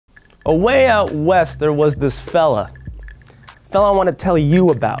Away out west, there was this fella I want to tell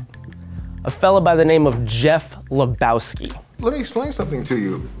you about. A fella by the name of Jeff Lebowski. Let me explain something to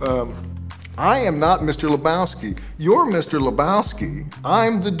you. I am not Mr. Lebowski. You're Mr. Lebowski.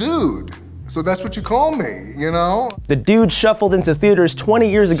 I'm the dude. So that's what you call me, you know? The Dude shuffled into theaters 20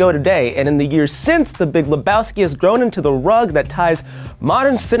 years ago today, and in the years since, the Big Lebowski has grown into the rug that ties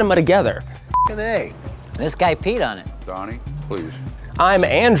modern cinema together. A. This guy peed on it. Donny, please. I'm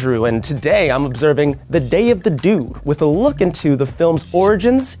Andrew, and today I'm observing The Day of the Dude with a look into the film's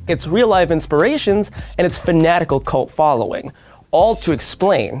origins, its real-life inspirations, and its fanatical cult following, all to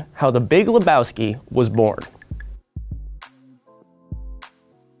explain how The Big Lebowski was born.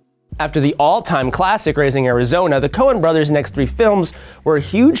 After the all-time classic Raising Arizona, the Coen brothers' next 3 films were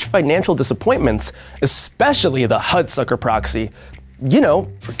huge financial disappointments, especially The Hudsucker Proxy. You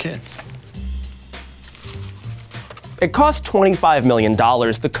know, for kids. It cost $25 million,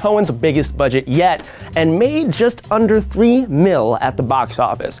 the Coens' biggest budget yet, and made just under $3 million at the box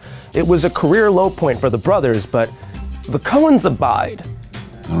office. It was a career low point for the brothers, but the Coens abide.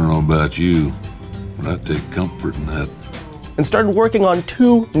 I don't know about you, but I take comfort in that. And started working on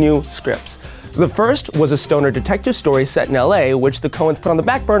 2 new scripts. The first was a stoner detective story set in LA, which the Coens put on the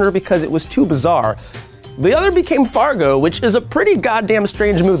back burner because it was too bizarre. The other became Fargo, which is a pretty goddamn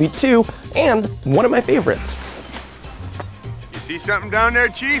strange movie too, and one of my favorites. See something down there,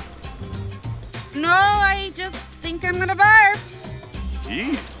 Chief? No, I just think I'm gonna barf.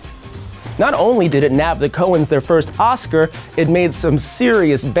 Jeez. Not only did it nab the Coens their first Oscar, it made some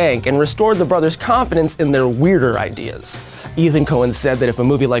serious bank and restored the brothers' confidence in their weirder ideas. Ethan Coen said that if a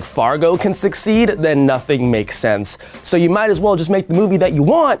movie like Fargo can succeed, then nothing makes sense. So you might as well just make the movie that you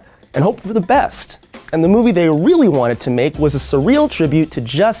want and hope for the best. And the movie they really wanted to make was a surreal tribute to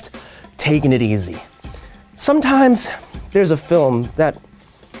just taking it easy. Sometimes there's a film that,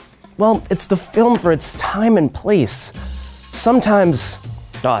 well, it's the film for its time and place. Sometimes,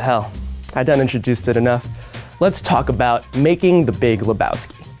 oh hell, I done introduced it enough. Let's talk about making The Big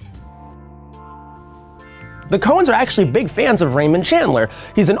Lebowski. The Coens are actually big fans of Raymond Chandler.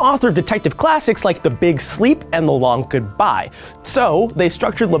 He's an author of detective classics like The Big Sleep and The Long Goodbye. So they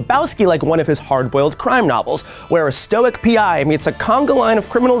structured Lebowski like one of his hard-boiled crime novels, where a stoic PI meets a conga line of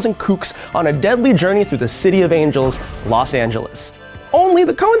criminals and kooks on a deadly journey through the City of Angels, Los Angeles. Only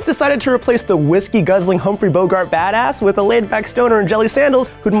the Coens decided to replace the whiskey-guzzling Humphrey Bogart badass with a laid-back stoner in jelly sandals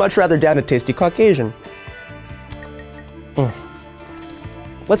who'd much rather down a tasty Caucasian.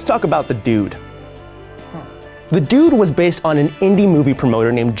 Let's talk about The Dude. The Dude was based on an indie movie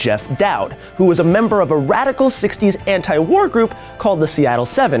promoter named Jeff Dowd, who was a member of a radical 60s anti-war group called the Seattle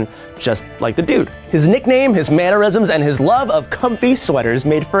 7, just like the Dude. His nickname, his mannerisms, and his love of comfy sweaters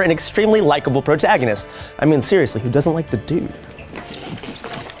made for an extremely likable protagonist. I mean, seriously, who doesn't like the Dude?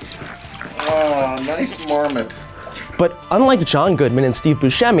 Oh, nice marmot. But unlike John Goodman and Steve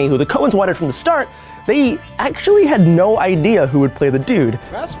Buscemi, who the Coens wanted from the start, they actually had no idea who would play the Dude.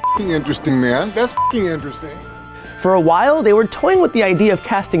 That's f***ing interesting, man. That's f***ing interesting. For a while, they were toying with the idea of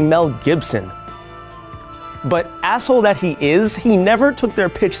casting Mel Gibson. But asshole that he is, he never took their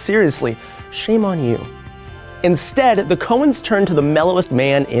pitch seriously. Shame on you. Instead, the Coens turned to the mellowest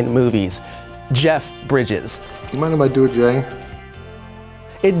man in movies, Jeff Bridges. You mind if I do it, Jay?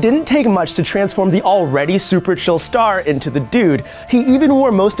 It didn't take much to transform the already super chill star into the Dude. He even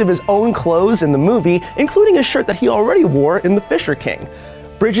wore most of his own clothes in the movie, including a shirt that he already wore in The Fisher King.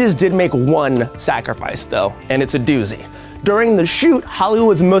 Bridges did make one sacrifice though, and it's a doozy. During the shoot,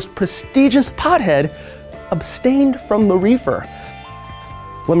 Hollywood's most prestigious pothead abstained from the reefer.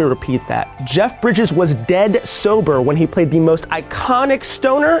 Let me repeat that. Jeff Bridges was dead sober when he played the most iconic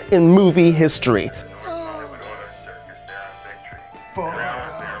stoner in movie history.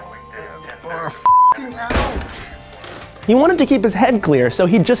 He wanted to keep his head clear, so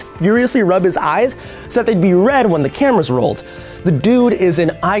he'd just furiously rub his eyes so that they'd be red when the cameras rolled. The Dude is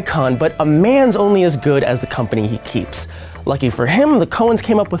an icon, but a man's only as good as the company he keeps. Lucky for him, the Coens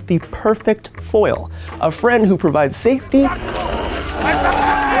came up with the perfect foil, a friend who provides safety,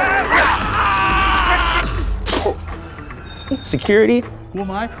 security, Who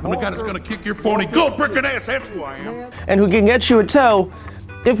am I? I'm the guy that's gonna kick your phony gold brickin' ass, that's who I am. and who can get you a tow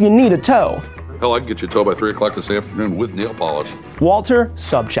if you need a tow. Hell, I can get you a tow by 3 o'clock this afternoon with nail polish. Walter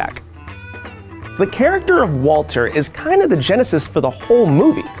Sobchak. The character of Walter is kind of the genesis for the whole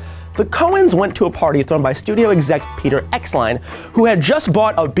movie. The Coens went to a party thrown by studio exec Peter Exline, who had just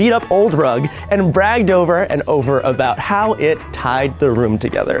bought a beat-up old rug and bragged over and over about how it tied the room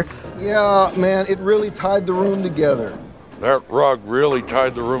together. Yeah, man, it really tied the room together. That rug really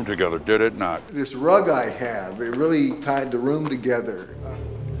tied the room together, did it not? This rug I have, it really tied the room together.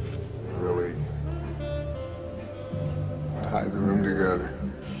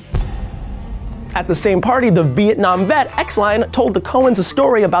 At the same party, the Vietnam vet, X-Line, told the Coens a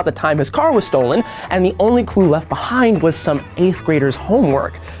story about the time his car was stolen, and the only clue left behind was some 8th grader's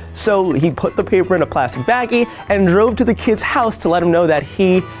homework. So he put the paper in a plastic baggie and drove to the kid's house to let him know that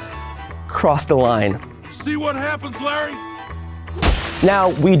he crossed a line. See what happens, Larry? Now,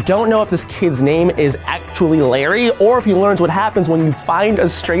 we don't know if this kid's name is actually Larry, or if he learns what happens when you find a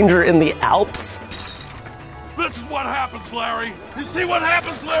stranger in the Alps. This is what happens, Larry. You see what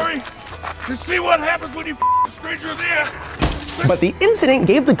happens, Larry? You see what happens when you a stranger there? But the incident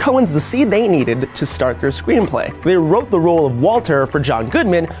gave the Coens the seed they needed to start their screenplay. They wrote the role of Walter for John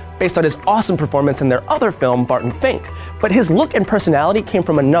Goodman based on his awesome performance in their other film, Barton Fink. But his look and personality came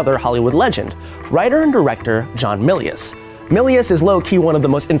from another Hollywood legend, writer and director John Milius. Milius is low-key one of the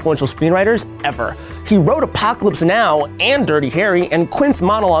most influential screenwriters ever. He wrote Apocalypse Now and Dirty Harry and Quint's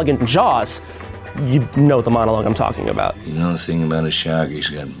monologue in Jaws. You know the monologue I'm talking about. You know the thing about a shark, he's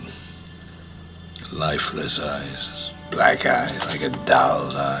got lifeless eyes, black eyes, like a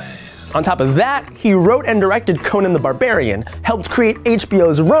doll's eyes. On top of that, he wrote and directed Conan the Barbarian, helped create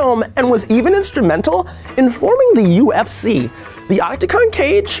HBO's Rome, and was even instrumental in forming the UFC. The Octagon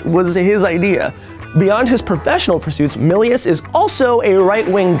cage was his idea. Beyond his professional pursuits, Milius is also a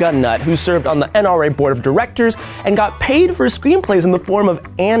right-wing gun nut who served on the NRA board of directors and got paid for screenplays in the form of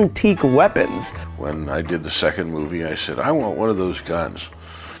antique weapons. When I did the second movie, I said, I want one of those guns.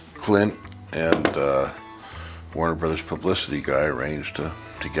 Clint and Warner Brothers publicity guy arranged to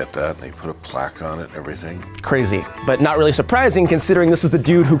get that, and they put a plaque on it and everything. Crazy, but not really surprising considering this is the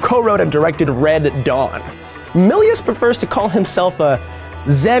dude who co-wrote and directed Red Dawn. Milius prefers to call himself a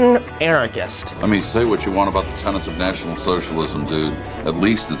Zen anarchist. I mean, say what you want about the tenets of National Socialism, dude. At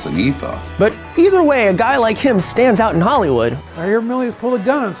least it's an ethos. But either way, a guy like him stands out in Hollywood. I hear Milius pulled a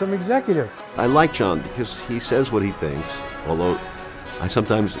gun on some executive. I like John because he says what he thinks, although I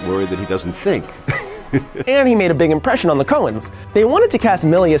sometimes worry that he doesn't think. And he made a big impression on the Coens. They wanted to cast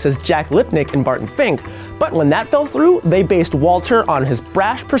Milius as Jack Lipnick in Barton Fink, but when that fell through, they based Walter on his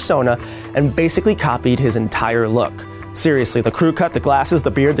brash persona and basically copied his entire look. Seriously, the crew cut, the glasses,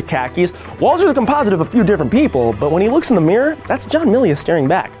 the beard, the khakis. Walter's a composite of a few different people, but when he looks in the mirror, that's John Milius staring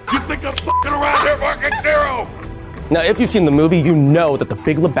back. You think I'm fucking around here, fucking zero? Now, if you've seen the movie, you know that the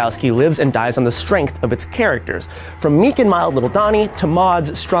Big Lebowski lives and dies on the strength of its characters, from meek and mild little Donny to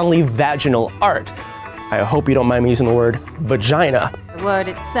Maud's strongly vaginal art. I hope you don't mind me using the word vagina. The word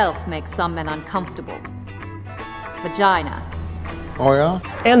itself makes some men uncomfortable. Vagina. Oh, yeah?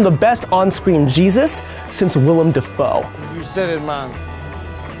 And the best on-screen Jesus since Willem Dafoe. You said it, man.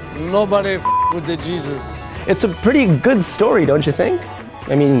 Nobody with the Jesus. It's a pretty good story, don't you think?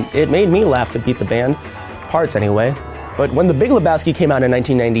 I mean, it made me laugh to beat the band. Parts, anyway. But when The Big Lebowski came out in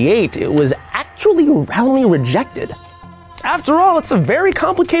 1998, it was actually roundly rejected. After all, it's a very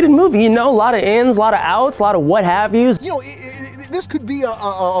complicated movie, you know, a lot of ins, a lot of outs, a lot of what have yous. You know, this could be a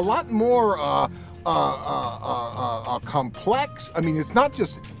lot more complex. I mean, it's not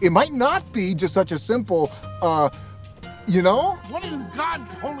just, it might not be just such a simple, you know? What in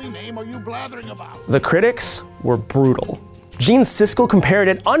God's holy name are you blathering about? The critics were brutal. Gene Siskel compared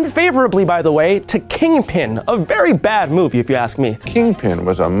it unfavorably, by the way, to Kingpin, a very bad movie if you ask me. Kingpin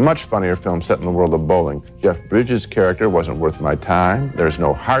was a much funnier film set in the world of bowling. Jeff Bridges' character wasn't worth my time. There's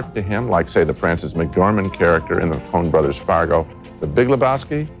no heart to him, like, say, the Frances McDormand character in the Coen Brothers' Fargo. The Big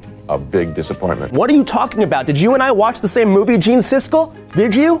Lebowski, a big disappointment. What are you talking about? Did you and I watch the same movie, Gene Siskel?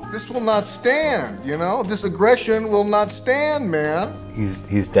 Did you? This will not stand, you know? This aggression will not stand, man.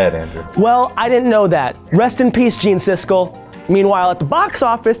 He's dead, Andrew. Well, I didn't know that. Rest in peace, Gene Siskel. Meanwhile, at the box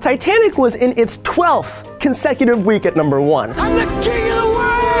office, Titanic was in its 12th consecutive week at #1. I'm the king of the world!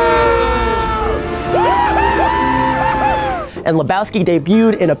 And Lebowski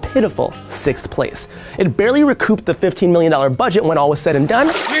debuted in a pitiful 6th place. It barely recouped the $15 million budget when all was said and done.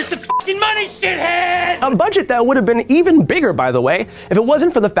 Here's the fucking money, shithead! A budget that would have been even bigger, by the way, if it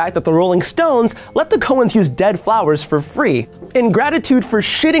wasn't for the fact that the Rolling Stones let the Coens use dead flowers for free, in gratitude for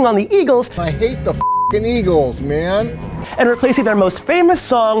shitting on the Eagles. I hate the fucking Eagles, man. And replacing their most famous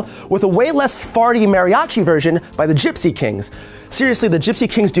song with a way less farty mariachi version by the Gypsy Kings. Seriously, the Gypsy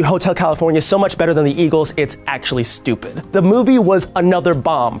Kings do Hotel California so much better than the Eagles, it's actually stupid. The movie was another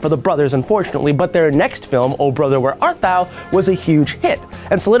bomb for the brothers, unfortunately, but their next film, Oh Brother, Where Art Thou, was a huge hit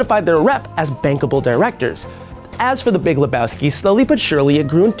and solidified their rep as bankable directors. As for The Big Lebowski, slowly but surely it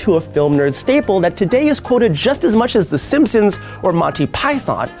grew into a film nerd staple that today is quoted just as much as The Simpsons or Monty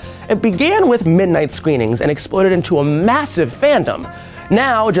Python. It began with midnight screenings and exploded into a massive fandom.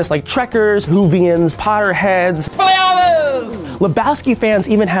 Now, just like Trekkers, Whovians, Potterheads, Lebowski fans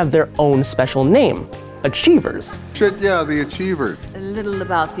even have their own special name, achievers. Shit, yeah, the achievers. Little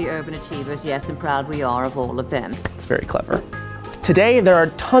Lebowski urban achievers, yes, and proud we are of all of them. It's very clever. Today, there are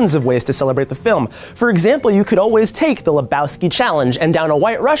tons of ways to celebrate the film. For example, you could always take the Lebowski challenge and down a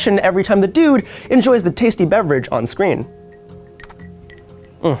White Russian every time the dude enjoys the tasty beverage on screen.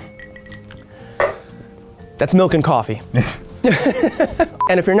 That's milk and coffee.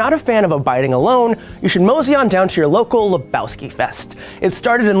 And if you're not a fan of abiding alone, you should mosey on down to your local Lebowski Fest. It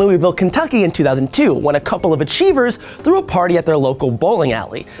started in Louisville, Kentucky in 2002 when a couple of achievers threw a party at their local bowling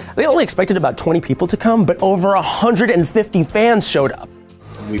alley. They only expected about 20 people to come, but over 150 fans showed up.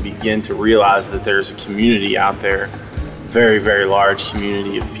 We begin to realize that there's a community out there, very, very large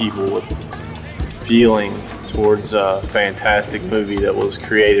community of people with feeling towards a fantastic movie that was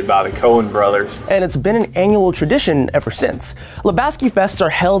created by the Coen brothers. And it's been an annual tradition ever since. Lebowski Fests are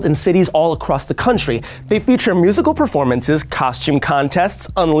held in cities all across the country. They feature musical performances, costume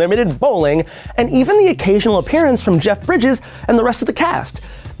contests, unlimited bowling, and even the occasional appearance from Jeff Bridges and the rest of the cast.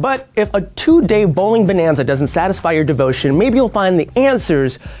 But if a 2-day bowling bonanza doesn't satisfy your devotion, maybe you'll find the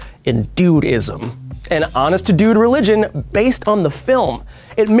answers in Dudeism, an honest-to-dude religion based on the film.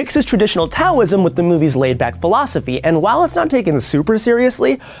 It mixes traditional Taoism with the movie's laid-back philosophy, and while it's not taken super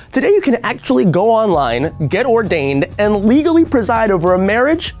seriously, today you can actually go online, get ordained, and legally preside over a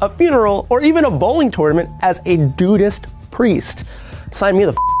marriage, a funeral, or even a bowling tournament as a Dudeist priest. Sign me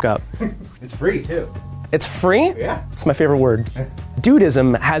the f*** up. It's free, too. It's free? Yeah. It's my favorite word.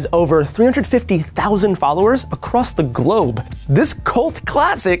 Dudeism has over 350,000 followers across the globe. This cult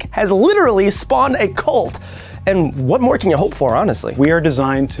classic has literally spawned a cult. And what more can you hope for, honestly? We are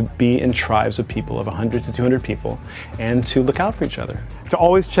designed to be in tribes of people, of 100 to 200 people, and to look out for each other. To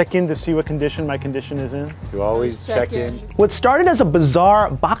always check in to see what condition my condition is in. To always check in. What started as a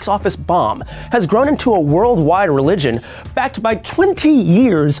bizarre box office bomb has grown into a worldwide religion backed by 20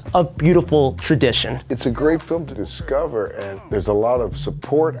 years of beautiful tradition. It's a great film to discover, and there's a lot of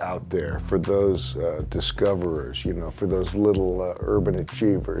support out there for those discoverers, you know, for those little urban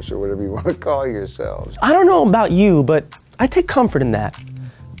achievers, or whatever you want to call yourselves. I don't know about you, but I take comfort in that.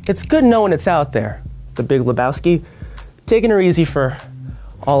 It's good knowing it's out there. The Big Lebowski, taking her easy for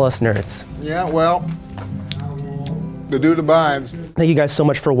all us nerds. Yeah, well, the dude abides. Thank you guys so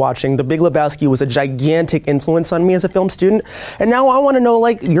much for watching. The Big Lebowski was a gigantic influence on me as a film student, and now I want to know,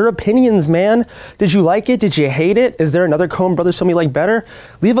 like, your opinions, man. Did you like it? Did you hate it? Is there another Coen Brothers film you like better?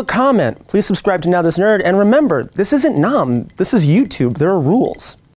 Leave a comment. Please subscribe to Now This Nerd, and remember, this isn't Nom. This is YouTube. There are rules.